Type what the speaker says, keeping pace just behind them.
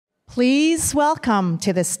Please welcome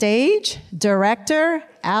to the stage, Director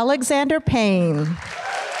Alexander Payne.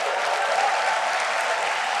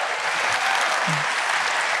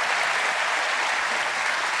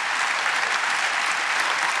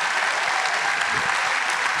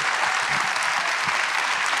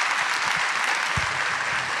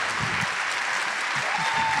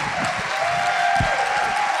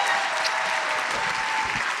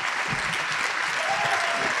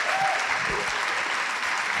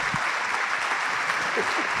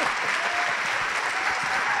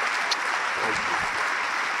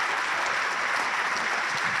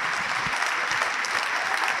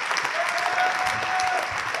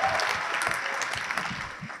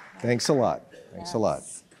 Thanks a lot. Thanks a lot.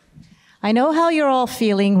 I know how you're all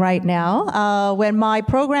feeling right now. When my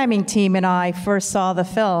programming team and I first saw the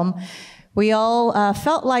film, we all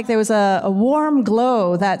felt like there was a warm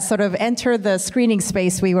glow that sort of entered the screening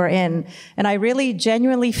space we were in. And I really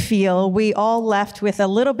genuinely feel we all left with a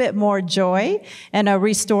little bit more joy and a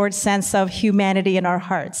restored sense of humanity in our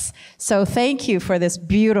hearts. So thank you for this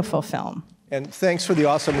beautiful film. And thanks for the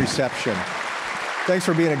awesome reception. Thanks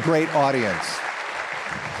for being a great audience.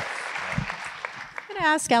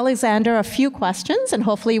 Ask Alexander a few questions, and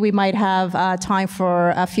hopefully we might have time for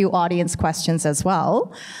a few audience questions as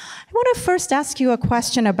well. I want to first ask you a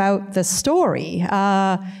question about the story.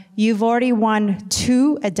 You've already won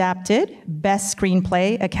 2 adapted Best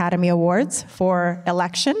Screenplay Academy Awards for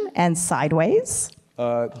Election and Sideways.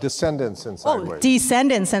 Descendants and Sideways. Oh,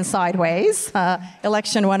 Descendants and Sideways.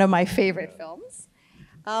 Election, one of my favorite films.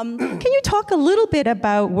 Can you talk a little bit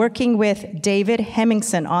about working with David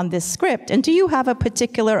Hemmingson on this script? And do you have a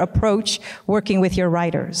particular approach working with your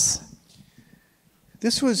writers?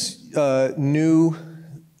 This was new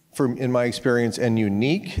in my experience and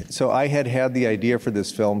unique. So I had the idea for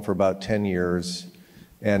this film for about 10 years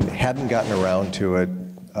and hadn't gotten around to it,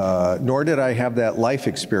 nor did I have that life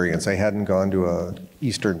experience. I hadn't gone to an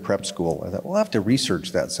Eastern prep school. I thought, well, I'll have to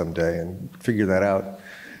research that someday and figure that out.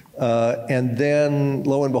 And then,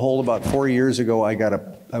 lo and behold, about 4 years ago,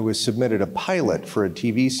 I was submitted a pilot for a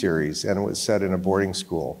TV series, and it was set in a boarding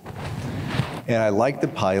school. And I liked the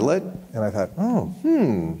pilot, and I thought,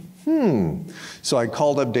 So I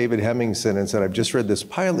called up David Hemmingson and said, I've just read this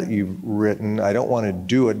pilot you've written. I don't want to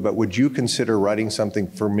do it, but would you consider writing something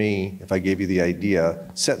for me if I gave you the idea,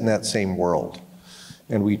 set in that same world?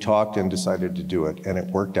 And we talked and decided to do it, and it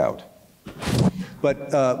worked out.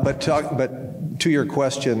 But to your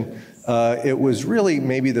question, it was really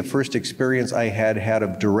maybe the first experience I had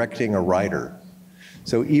of directing a writer.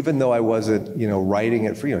 So even though I wasn't, writing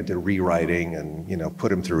it for, did rewriting and,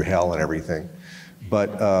 put him through hell and everything,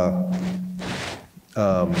 but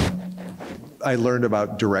I learned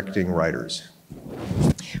about directing writers.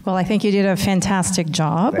 Well, I think you did a fantastic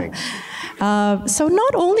job. Thanks. So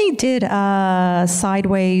not only did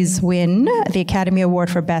Sideways win the Academy Award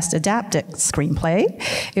for Best Adapted Screenplay,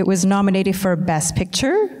 it was nominated for Best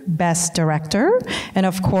Picture, Best Director, and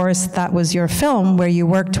of course that was your film where you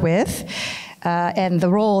worked with. And the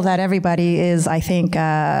role that everybody is, I think,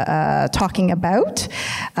 talking about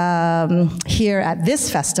here at this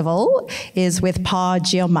festival is with Pa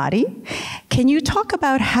Giamatti. Can you talk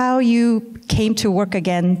about how you came to work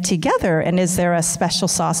again together, and is there a special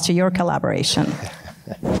sauce to your collaboration?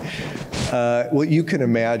 Well, you can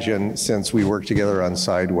imagine, since we worked together on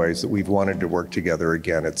Sideways, that we've wanted to work together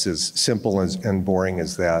again. It's as simple and boring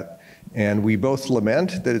as that. And we both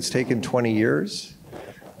lament that it's taken 20 years.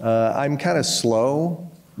 I'm kind of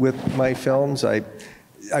slow with my films. I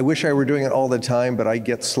wish I were doing it all the time, but I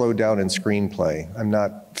get slowed down in screenplay. I'm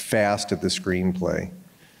not fast at the screenplay.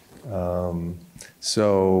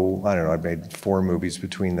 So, I don't know, I've made 4 movies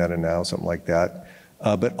between then and now, something like that.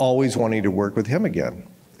 But always wanting to work with him again.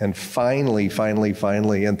 And finally,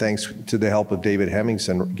 and thanks to the help of David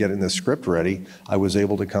Hemmingson getting the script ready, I was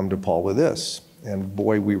able to come to Paul with this. And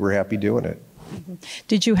boy, we were happy doing it.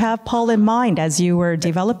 Did you have Paul in mind as you were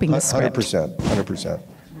developing the script? 100%.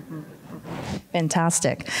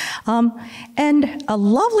 Fantastic. And a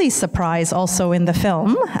lovely surprise also in the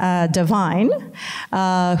film, Divine,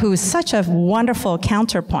 who's such a wonderful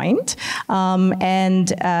counterpoint,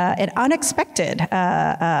 and an unexpected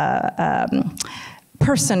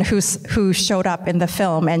person who showed up in the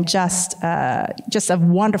film, and just a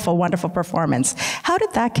wonderful, wonderful performance. How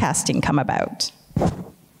did that casting come about?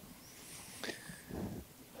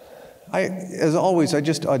 As always, I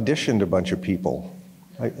just auditioned a bunch of people.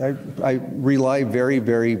 I rely very,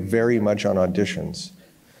 very, very much on auditions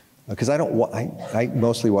because I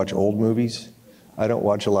mostly watch old movies. I don't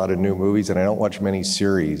watch a lot of new movies, and I don't watch many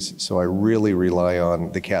series. So I really rely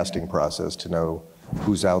on the casting process to know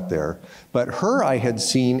who's out there. But her I had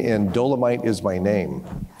seen in Dolomite Is My Name,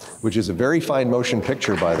 which is a very fine motion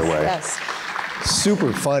picture, by the way. Yes.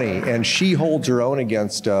 Super funny, and she holds her own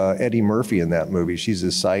against Eddie Murphy in that movie. She's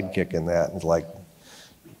his sidekick in that, and like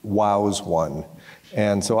wows one.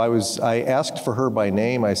 And so I asked for her by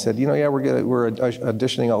name. I said, yeah, we're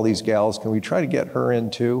auditioning all these gals. Can we try to get her in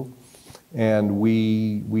too? And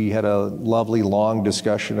we had a lovely long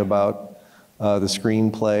discussion about the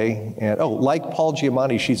screenplay. And like Paul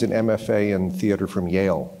Giamatti, she's an MFA in theater from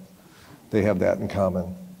Yale. They have that in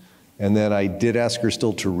common. And then I did ask her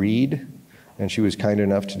still to read, and she was kind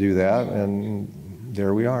enough to do that, and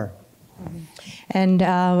there we are. And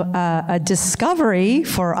a discovery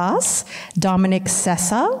for us, Dominic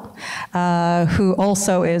Sessa, who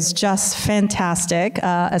also is just fantastic,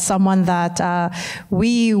 as someone that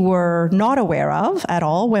we were not aware of at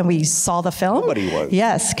all when we saw the film. Nobody was.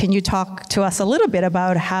 Yes. Can you talk to us a little bit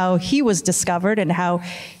about how he was discovered and how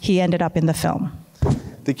he ended up in the film?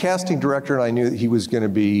 The casting director and I knew that he was going to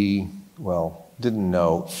be, well, didn't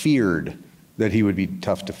know, feared that he would be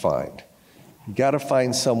tough to find. You got to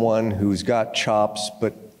find someone who's got chops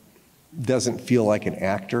but doesn't feel like an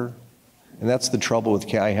actor. And that's the trouble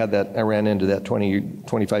with I ran into that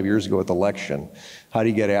 25 years ago with Election. How do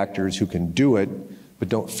you get actors who can do it but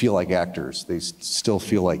don't feel like actors? They still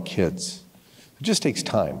feel like kids. It just takes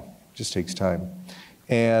time. It just takes time.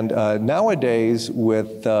 And nowadays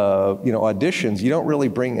with auditions, you don't really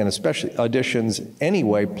bring, and especially auditions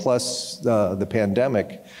anyway, plus the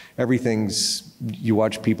pandemic, you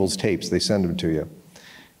watch people's tapes, they send them to you.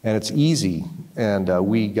 And it's easy, and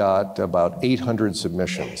we got about 800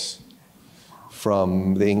 submissions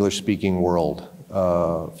from the English-speaking world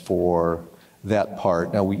for that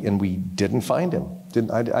part. Now, we didn't find him.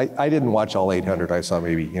 I didn't watch all 800, I saw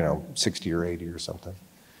maybe 60 or 80 or something.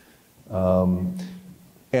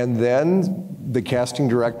 And then the casting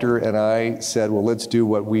director and I said, well, let's do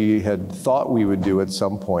what we had thought we would do at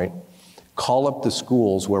some point, call up the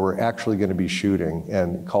schools where we're actually going to be shooting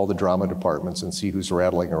and call the drama departments and see who's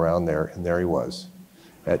rattling around there, and there he was.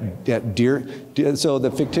 So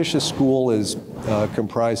the fictitious school is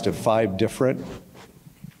comprised of 5 different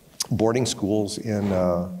boarding schools in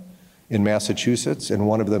Massachusetts, and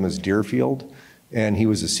one of them is Deerfield, and he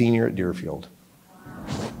was a senior at Deerfield.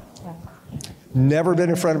 Never been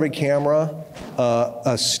in front of a camera,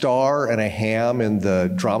 a star and a ham in the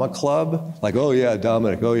drama club, like, oh yeah,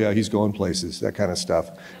 Dominic, oh yeah, he's going places, that kind of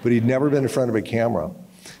stuff. But he'd never been in front of a camera.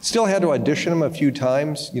 Still had to audition him a few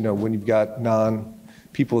times, when you've got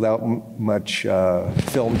people without much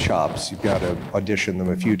film chops, you've got to audition them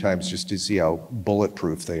a few times just to see how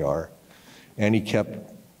bulletproof they are. And he kept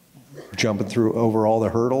jumping over all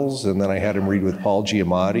the hurdles, and then I had him read with Paul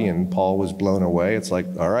Giamatti, and Paul was blown away. It's like,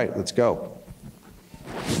 all right, let's go.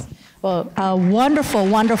 Well, a wonderful,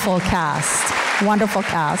 wonderful cast. Wonderful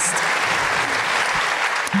cast.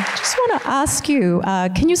 I just want to ask you,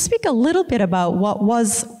 can you speak a little bit about what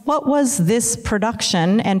was this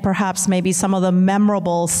production and perhaps maybe some of the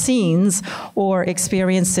memorable scenes or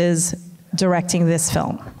experiences directing this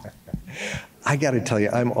film? I got to tell you,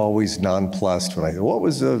 I'm always nonplussed when what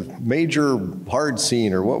was a major hard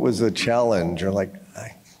scene or what was a challenge? Or like,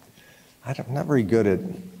 I'm not very good at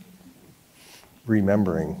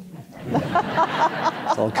remembering.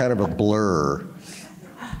 It's all kind of a blur.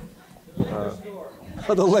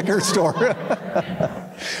 The liquor store.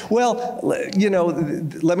 Well,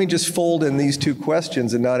 let me just fold in these 2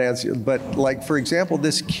 questions and not answer. But like, for example,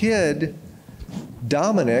 this kid,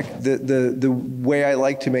 Dominic, the way I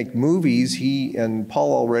like to make movies, he and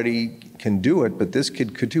Paul already can do it, but this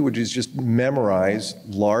kid could too, which is just memorize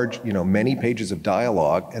large, many pages of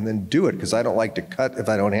dialogue and then do it, because I don't like to cut if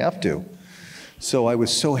I don't have to. So I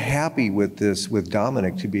was so happy with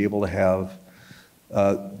Dominic to be able to have,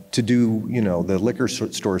 to do, the liquor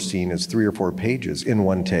store scene is 3 or 4 pages in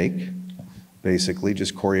one take, basically,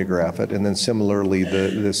 just choreograph it. And then similarly,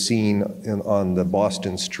 the scene on the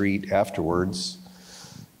Boston street afterwards,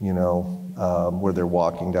 where they're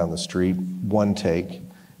walking down the street, one take.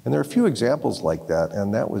 And there are a few examples like that,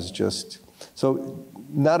 and that was just, so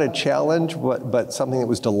not a challenge, but something that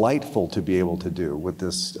was delightful to be able to do with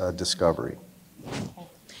this discovery.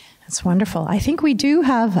 That's wonderful. I think we do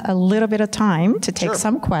have a little bit of time to take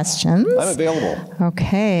some questions. I'm available.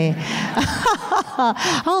 Okay.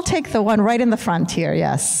 I'll take the one right in the front here,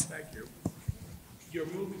 yes. Thank you. Your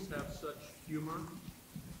movies have such humor,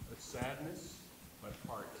 sadness, but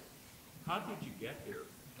heart. How did you get here?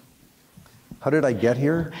 How did I get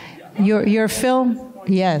here? Your film,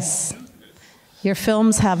 yes. Your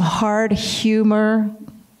films have heart, humor,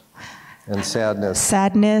 and sadness.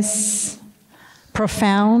 Sadness,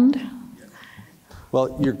 profound.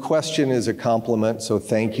 Well, your question is a compliment, so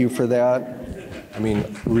thank you for that. I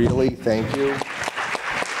mean, really, thank you.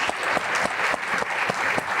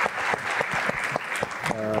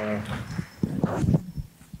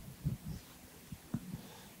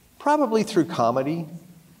 Probably through comedy.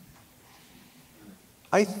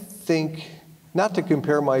 I think, not to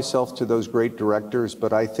compare myself to those great directors,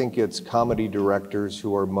 but I think it's comedy directors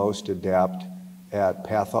who are most adept at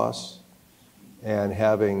pathos and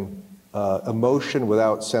having emotion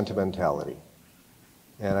without sentimentality.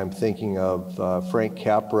 And I'm thinking of Frank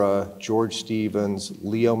Capra, George Stevens,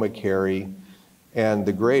 Leo McCarey, and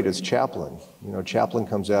the greatest Chaplin. You know, Chaplin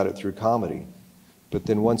comes at it through comedy. But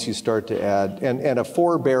then once you start to add, and a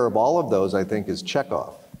forebear of all of those, I think, is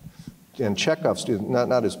Chekhov. And Chekhov's,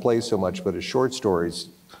 not his plays so much, but his short stories,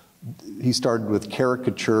 he started with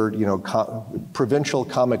caricatured, you know, provincial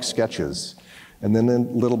comic sketches. And then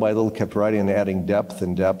little by little kept writing and adding depth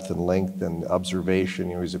and length and observation.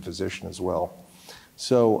 You know, he's a physician as well.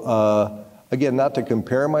 So again, not to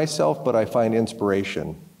compare myself, but I find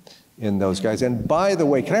inspiration in those guys. And by the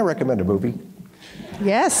way, can I recommend a movie?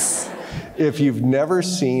 Yes. If you've never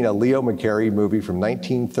seen a Leo McCarey movie from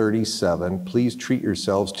 1937, please treat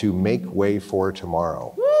yourselves to Make Way for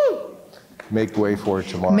Tomorrow. Woo! Make Way for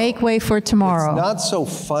Tomorrow. Make Way for Tomorrow. It's not so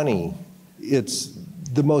funny. It's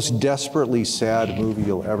the most desperately sad movie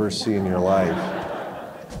you'll ever see in your life.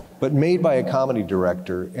 But made by a comedy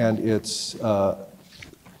director, and it's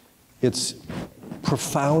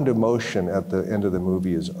profound emotion at the end of the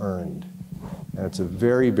movie is earned. And it's a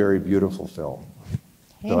very, very beautiful film.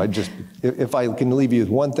 So I just, if I can leave you with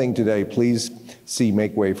one thing today, please see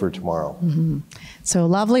Make Way for Tomorrow. Mm-hmm. So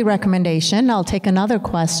lovely recommendation. I'll take another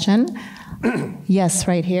question. Yes,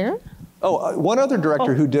 right here. Oh, one other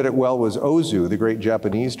director who did it well was Ozu, the great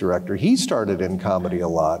Japanese director. He started in comedy a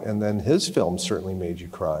lot, and then his films certainly made you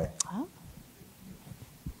cry. Oh.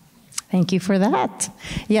 Thank you for that.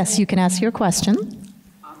 Yes, you can ask your question.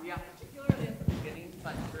 Yeah, particularly at the beginning,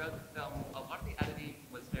 but throughout the film, a lot of the editing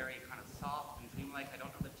was very kind of soft and dreamlike. I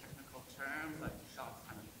don't know the technical term, but shots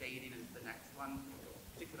kind of fading into the next one,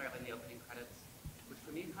 particularly in the opening credits, which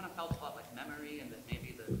for me kind of felt a lot like Memory, and that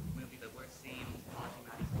maybe the movie that we're seeing is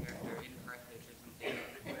Giamatti's character in Carthage or something,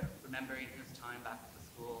 remembering his time back at the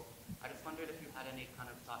school. I just wondered if you had any kind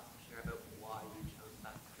of thoughts to share about why you chose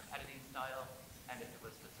that editing style, and if it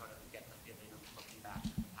was to sort of get the feeling of looking back at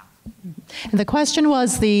the past. The question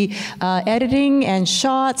was the editing and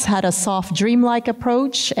shots had a soft, dreamlike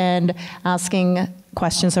approach, and asking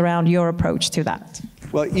questions around your approach to that.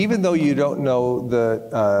 Well, even though you don't know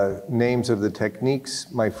the names of the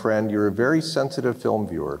techniques, my friend, you're a very sensitive film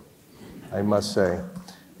viewer, I must say.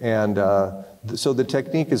 And so the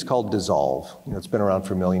technique is called dissolve. You know, it's been around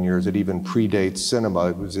for a million years. It even predates cinema.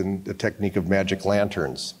 It was in the technique of magic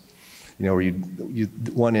lanterns. You know, where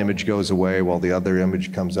one image goes away while the other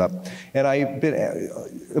image comes up. And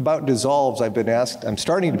about dissolves, I've been asked, I'm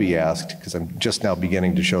starting to be asked, because I'm just now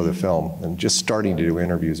beginning to show the film and just starting to do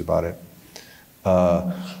interviews about it.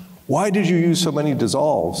 Why did you use so many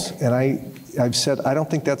dissolves? And I've said, I don't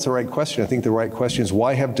think that's the right question. I think the right question is,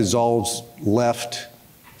 why have dissolves left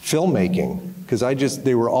filmmaking? Because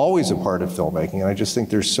they were always a part of filmmaking, and I just think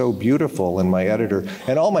they're so beautiful. And my editor,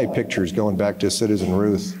 and all my pictures going back to Citizen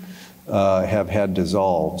Ruth, have had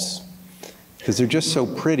dissolves, because they're just so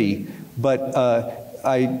pretty. But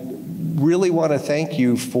I really want to thank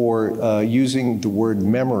you for using the word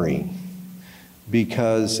memory,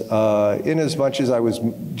 because in as much as I was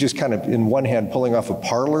just kind of, in one hand, pulling off a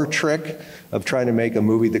parlor trick of trying to make a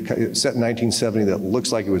movie that set in 1970 that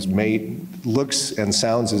looks like it was made, looks and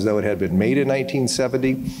sounds as though it had been made in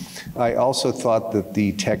 1970, I also thought that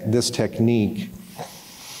this technique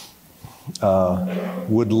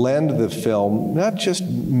would lend the film not just,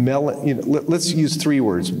 let's use three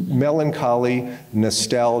words: melancholy,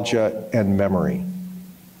 nostalgia, and memory.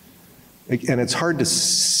 And it's hard to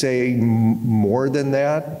say more than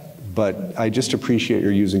that, but I just appreciate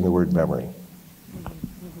your using the word memory.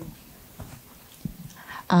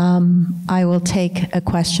 I will take a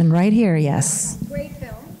question right here, yes. Great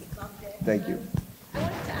film, loved it. Thank you. I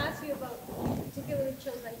wanted to ask you about, particularly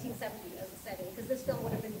chose 1970 as a setting, because this film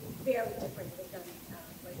would have been very different if it was done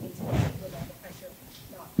like in today, with all the pressure of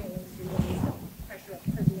not failing students, the pressure of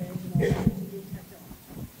perseverance and all that to do that film.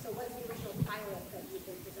 So was the original pilot that you've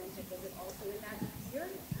been presented, was it also in that year?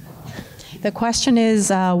 The question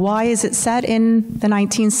is, why is it set in the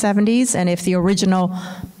 1970s, and if the original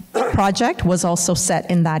project was also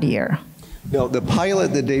set in that year? No, the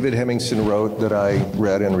pilot that David Hemmingson wrote that I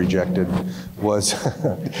read and rejected was,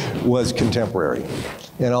 was contemporary,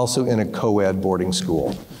 and also in a co-ed boarding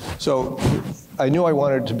school. So I knew I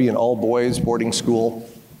wanted it to be an all-boys boarding school.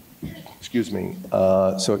 Excuse me.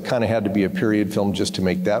 So it kind of had to be a period film just to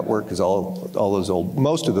make that work, because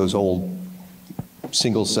most of those old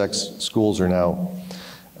single-sex schools are now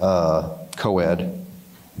co-ed.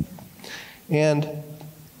 And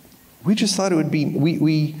we just thought it would be,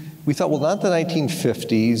 we thought, well, not the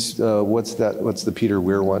 1950s. What's the Peter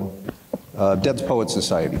Weir one? Dead Poets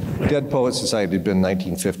Society. Dead Poets Society had been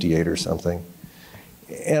 1958 or something.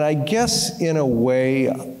 And I guess in a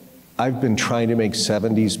way, I've been trying to make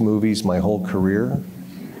 70s movies my whole career.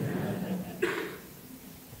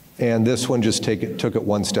 And this one just took it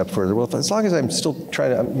one step further. Well, as long as I'm still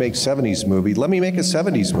trying to make 70s movie, let me make a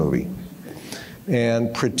 70s movie.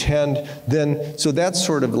 And pretend then, so that's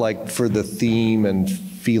sort of like for the theme and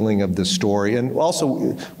feeling of the story. And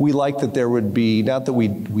also, we like that there would be, not that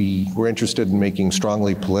we were interested in making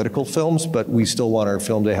strongly political films, but we still want our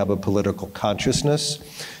film to have a political consciousness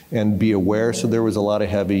and be aware. So there was a lot of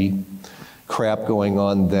heavy crap going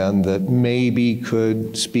on then that maybe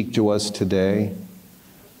could speak to us today.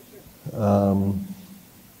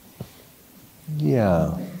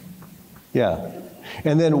 Yeah.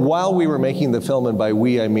 And then while we were making the film, and by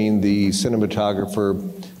we I mean the cinematographer,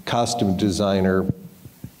 costume designer,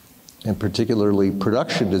 and particularly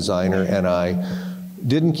production designer, and I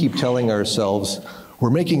didn't keep telling ourselves, we're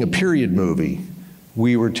making a period movie.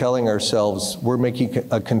 We were telling ourselves, we're making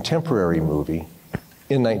a contemporary movie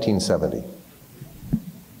in 1970.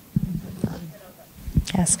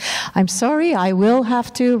 Yes. I'm sorry, I will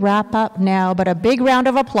have to wrap up now, but a big round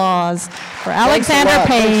of applause for Alexander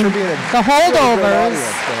Payne, the Holdovers.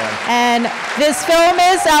 And this film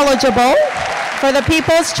is eligible for the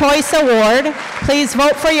People's Choice Award. Please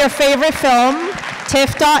vote for your favorite film,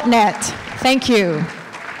 TIFF.net. Thank you.